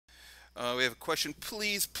We have a question.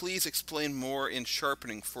 Please explain more in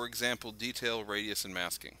sharpening, for example, detail, radius, and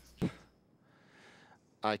masking.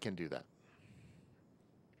 I can do that.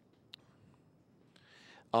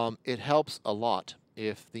 It helps a lot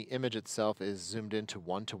if the image itself is zoomed into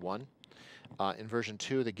one-to-one. In version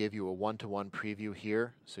 2, they give you a one-to-one preview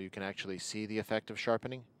here, so you can actually see the effect of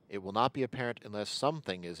sharpening. It will not be apparent unless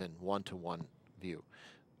something is in one-to-one view,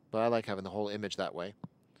 but I like having the whole image that way.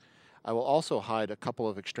 I will also hide a couple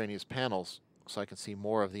of extraneous panels so I can see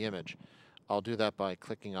more of the image. I'll do that by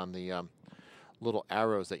clicking on the little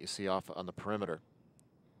arrows that you see off on the perimeter.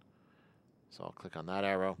 So I'll click on that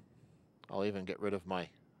arrow. I'll even get rid of my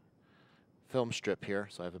film strip here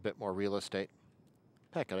so I have a bit more real estate.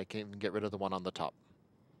 Heck, I can even get rid of the one on the top,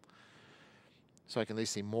 so I can at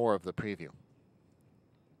least see more of the preview.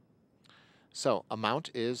 So amount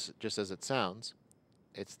is, just as it sounds,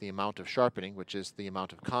 it's the amount of sharpening, which is the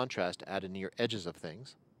amount of contrast added near edges of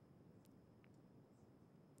things.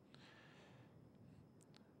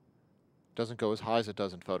 Doesn't go as high as it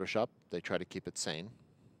does in Photoshop. They try to keep it sane.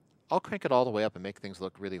 I'll crank it all the way up and make things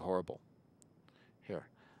look really horrible. Here,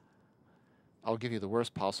 I'll give you the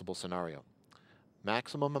worst possible scenario.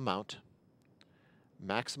 Maximum amount,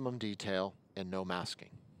 maximum detail, and no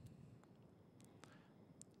masking.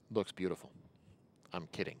 Looks beautiful. I'm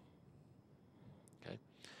kidding. Okay.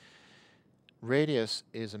 Radius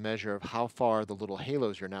is a measure of how far the little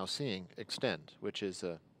halos you're now seeing extend, which is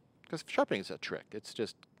because sharpening is a trick. It's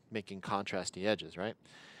just making contrasty edges, right?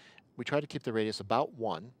 We try to keep the radius about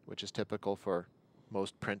 1, which is typical for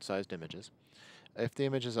most print-sized images. If the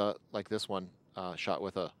image is like this one, shot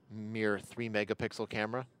with a mere 3-megapixel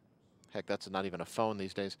camera, heck, that's not even a phone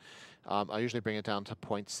these days, I usually bring it down to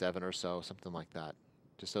 0.7 or so, something like that,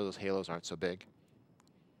 just so those halos aren't so big.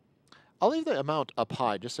 I'll leave the amount up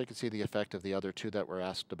high just so you can see the effect of the other two that were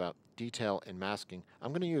asked about, detail and masking.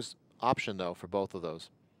 I'm going to use Option, though, for both of those.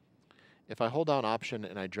 If I hold down Option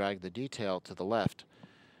and I drag the detail to the left,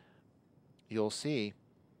 you'll see,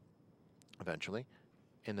 eventually,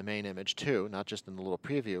 in the main image too, not just in the little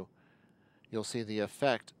preview, you'll see the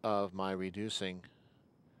effect of my reducing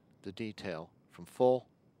the detail from full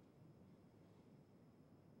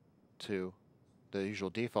to the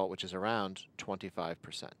usual default, which is around 25%.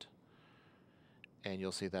 And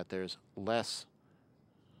you'll see that there's less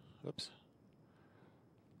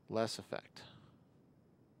effect,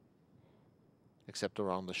 except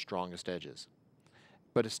around the strongest edges.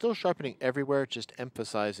 But it's still sharpening everywhere, just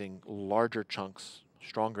emphasizing larger chunks,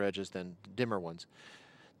 stronger edges than dimmer ones.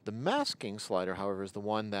 The masking slider, however, is the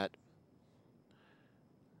one that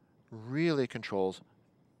really controls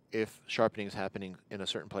if sharpening is happening in a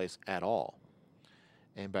certain place at all.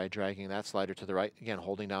 And by dragging that slider to the right, again,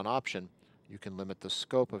 holding down Option, you can limit the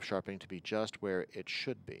scope of sharpening to be just where it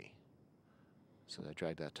should be. So I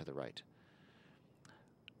drag that to the right.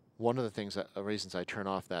 One of the things reasons I turn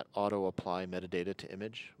off that auto apply metadata to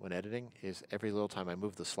image when editing is every little time I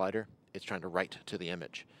move the slider, it's trying to write to the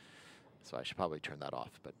image. So I should probably turn that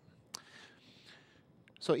off. But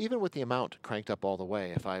so even with the amount cranked up all the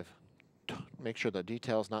way, if I've make sure the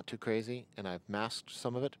detail's not too crazy and I've masked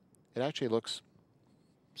some of it, it actually looks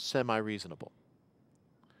semi-reasonable.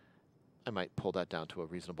 I might pull that down to a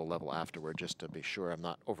reasonable level afterward just to be sure I'm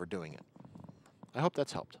not overdoing it. I hope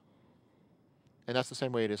that's helped. And that's the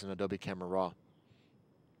same way it is in Adobe Camera Raw.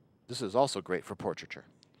 This is also great for portraiture.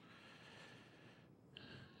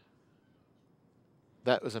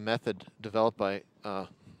 That was a method developed by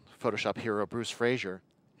Photoshop hero Bruce Fraser.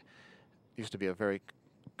 It used to be a very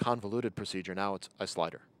convoluted procedure. Now it's a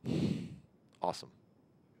slider. Awesome.